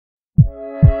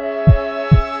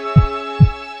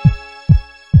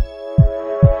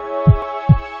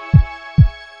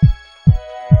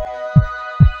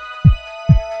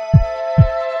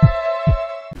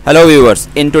Hello viewers,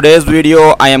 in today's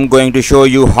video I am going to show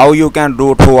you how you can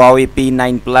root Huawei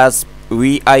P9 Plus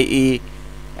VIE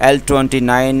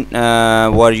L29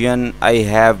 version I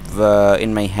have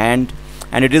in my hand,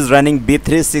 and it is running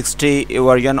B360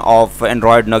 version of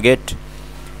Android Nougat,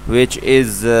 which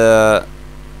is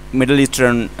Middle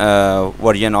Eastern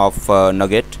version of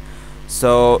Nougat.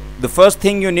 So the first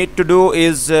thing you need to do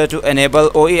is to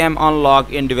enable OEM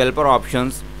unlock in developer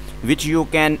options, which you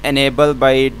can enable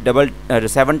by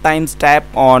 7 times tap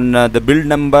on the build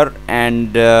number,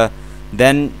 and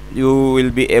then you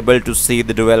will be able to see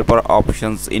the developer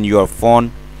options in your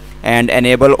phone and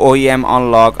enable OEM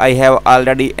unlock. I have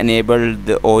already enabled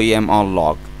the OEM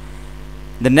unlock.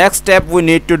 The next step we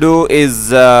need to do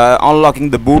is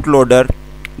unlocking the bootloader.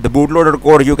 The bootloader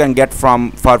code you can get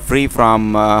for free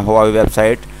from Huawei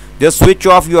website. Just switch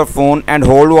off your phone and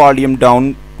hold volume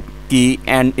down key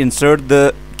and insert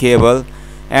the cable,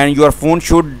 and your phone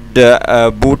should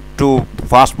boot to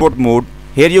fast boot mode.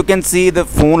 Here you can see the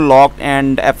phone locked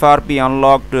and FRP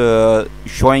unlocked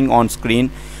showing on screen.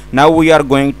 Now we are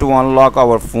going to unlock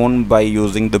our phone by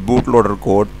using the bootloader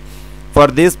code. For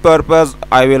this purpose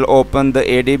I will open the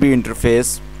ADB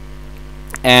interface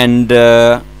and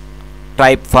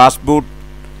type fastboot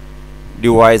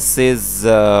devices.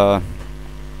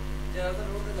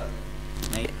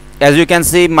 As you can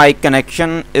see, my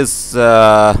connection is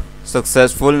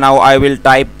successful. Now I will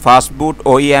type fastboot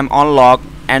OEM unlock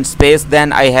and space,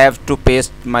 then I have to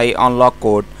paste my unlock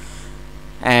code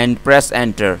and press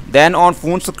enter. Then on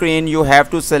phone screen you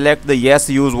have to select the yes,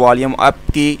 use volume up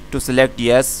key to select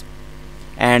yes,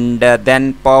 and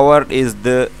then power is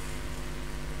the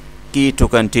key to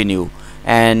continue,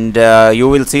 and you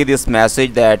will see this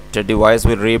message that device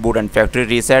will reboot and factory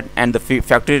reset, and the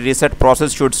factory reset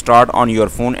process should start on your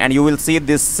phone, and you will see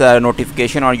this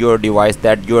notification on your device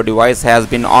that your device has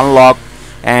been unlocked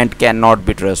and cannot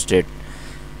be trusted.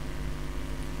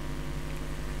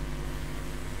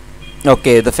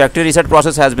 Okay, the factory reset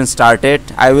process has been started.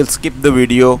 I will skip the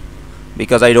video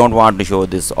because I don't want to show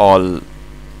this all.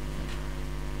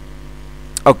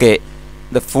 Okay,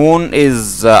 the phone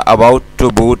is about to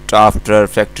boot after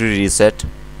factory reset.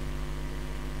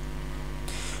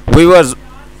 Viewers,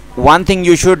 one thing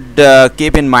you should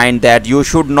keep in mind that you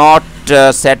should not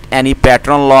set any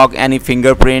pattern lock, any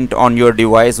fingerprint on your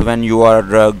device when you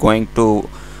are going to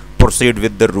proceed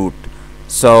with the root.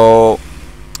 So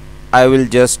I will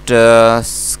just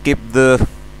skip the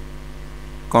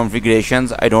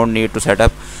configurations. I don't need to set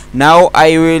up. Now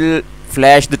I will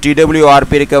flash the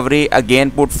TWRP recovery.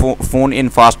 Again put phone in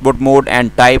fastboot mode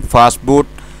and type fastboot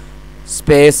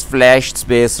space flash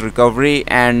space recovery,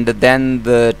 and then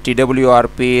the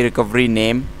TWRP recovery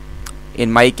name. In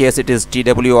my case it is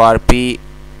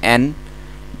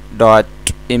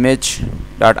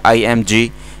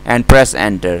twrpn.image.img, and press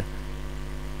enter.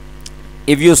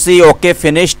 If you see OK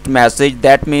finished message,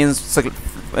 that means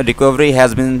recovery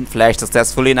has been flashed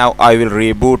successfully. Now I will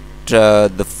reboot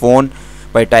the phone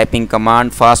by typing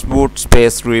command fastboot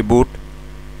space reboot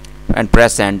and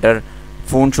press enter.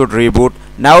 Phone should reboot.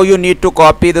 Now you need to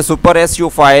copy the super SU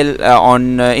file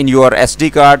in your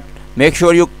SD card. Make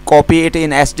sure you copy it in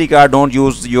SD card, don't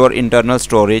use your internal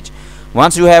storage.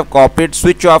 Once you have copied,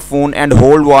 switch off phone and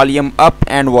hold volume up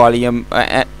and volume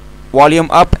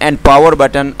up and power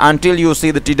button until you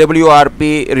see the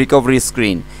TWRP recovery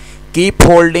screen. Keep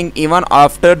holding even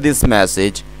after this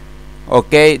message.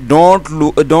 Okay, don't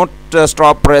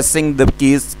stop pressing the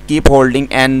keys, keep holding,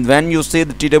 and when you see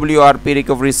the TWRP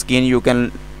recovery screen you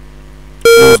can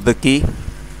lose the key,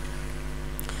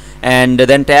 and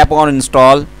then tap on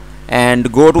install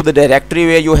and go to the directory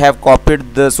where you have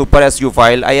copied the super SU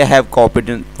file. I have copied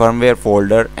in firmware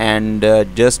folder, and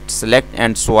just select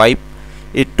and swipe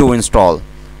it to install.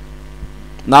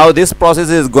 Now this process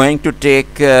is going to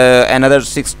take another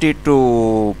 60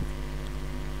 to,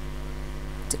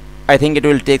 I think it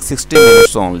will take 60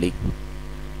 minutes only.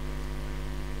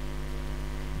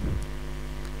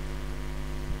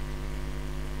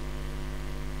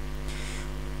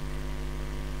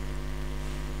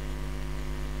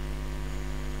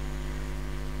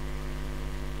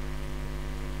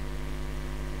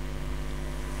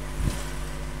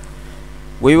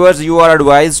 Viewers, you are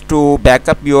advised to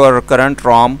backup your current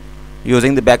ROM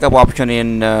using the backup option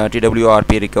in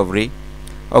TWRP recovery.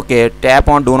 Okay, tap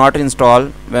on do not install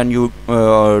when you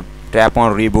tap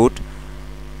on reboot.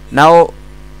 Now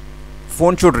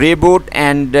phone should reboot,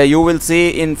 and you will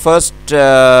see in first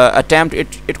attempt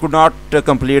it could not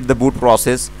complete the boot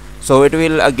process, so it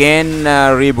will again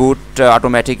reboot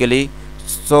automatically.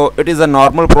 So it is a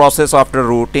normal process after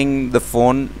rooting the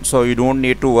phone, so you don't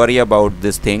need to worry about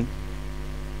this thing.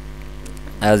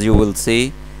 As you will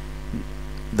see,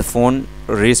 the phone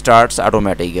restarts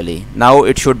automatically. Now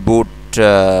it should boot,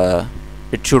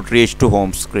 it should reach to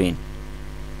home screen.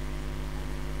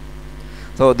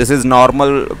 So this is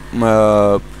normal,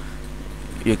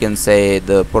 you can say,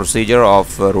 the procedure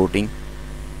of rooting.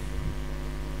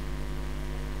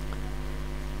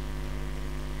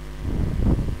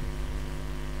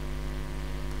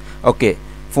 Okay,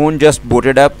 phone just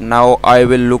booted up. Now I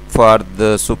will look for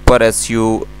the Super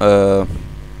SU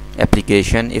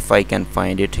application, if I can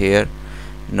find it here.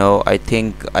 No, I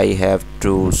think I have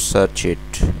to search it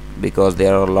because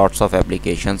there are lots of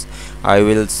applications. I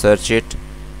will search it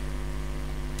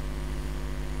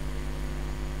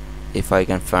if I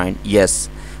can find. Yes,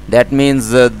 that means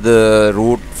the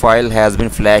root file has been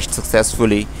flashed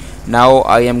successfully. Now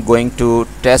I am going to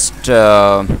test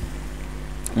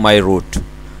my root.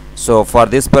 So for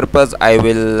this purpose I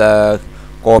will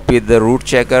copy the root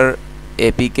checker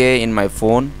APK in my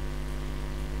phone,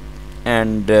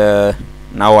 and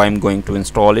now I'm going to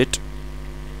install it.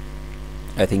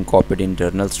 I think copied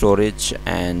internal storage,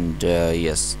 and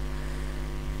yes,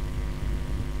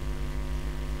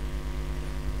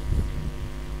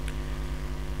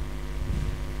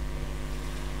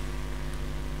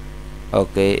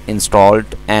 okay, installed.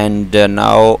 And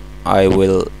now I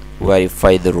will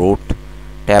verify the root.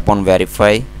 Tap on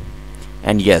verify,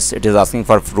 and yes, it is asking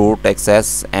for root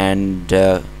access, and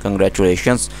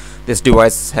congratulations, this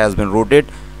device has been rooted.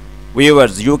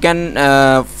 Viewers, you can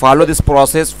follow this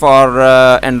process for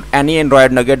any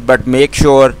Android Nougat, but make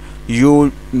sure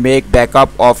you make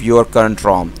backup of your current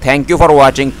ROM. Thank you for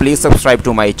watching. Please subscribe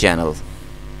to my channel.